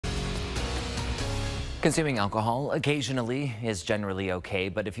Consuming alcohol occasionally is generally okay,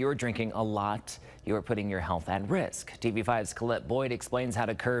 but if you're drinking a lot, you are putting your health at risk. TV5's Colette Boyd explains how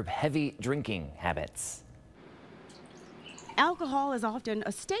to curb heavy drinking habits. Alcohol is often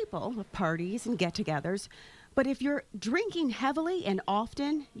a staple of parties and get-togethers, but if you're drinking heavily and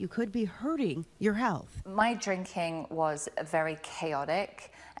often, you could be hurting your health. My drinking was very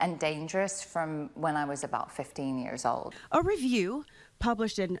chaotic and dangerous from when I was about 15 years old. A review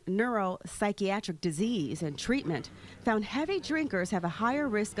published in Neuropsychiatric Disease and Treatment found heavy drinkers have a higher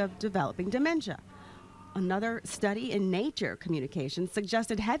risk of developing dementia. Another study in Nature Communications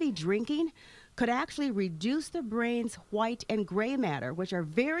suggested heavy drinking could actually reduce the brain's white and gray matter, which are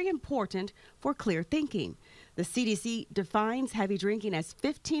very important for clear thinking. The CDC defines heavy drinking as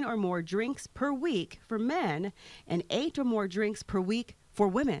 15 or more drinks per week for men and 8 or more drinks per week for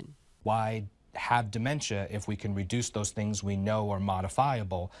women. Why have dementia if we can reduce those things we know are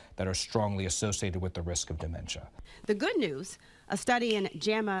modifiable that are strongly associated with the risk of dementia? The good news, a study in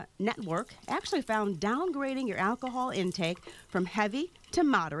JAMA Network actually found downgrading your alcohol intake from heavy to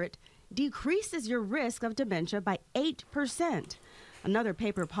moderate decreases your risk of dementia by 8%. Another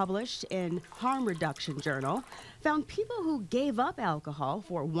paper published in Harm Reduction Journal found people who gave up alcohol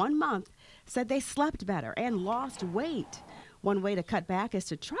for 1 month said they slept better and lost weight. One way to cut back is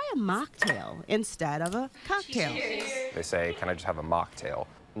to try a mocktail instead of a cocktail. They say, can I just have a mocktail?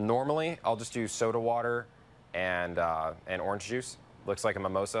 Normally, I'll just do soda water and orange juice. Looks like a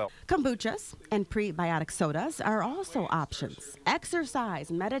mimosa. Kombuchas and prebiotic sodas are also options.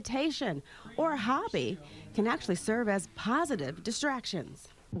 Exercise, meditation, or a hobby can actually serve as positive distractions.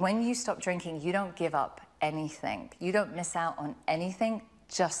 When you stop drinking, you don't give up anything. You don't miss out on anything,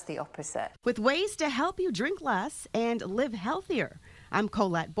 just the opposite. With ways to help you drink less and live healthier, I'm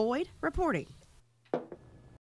Colette Boyd reporting.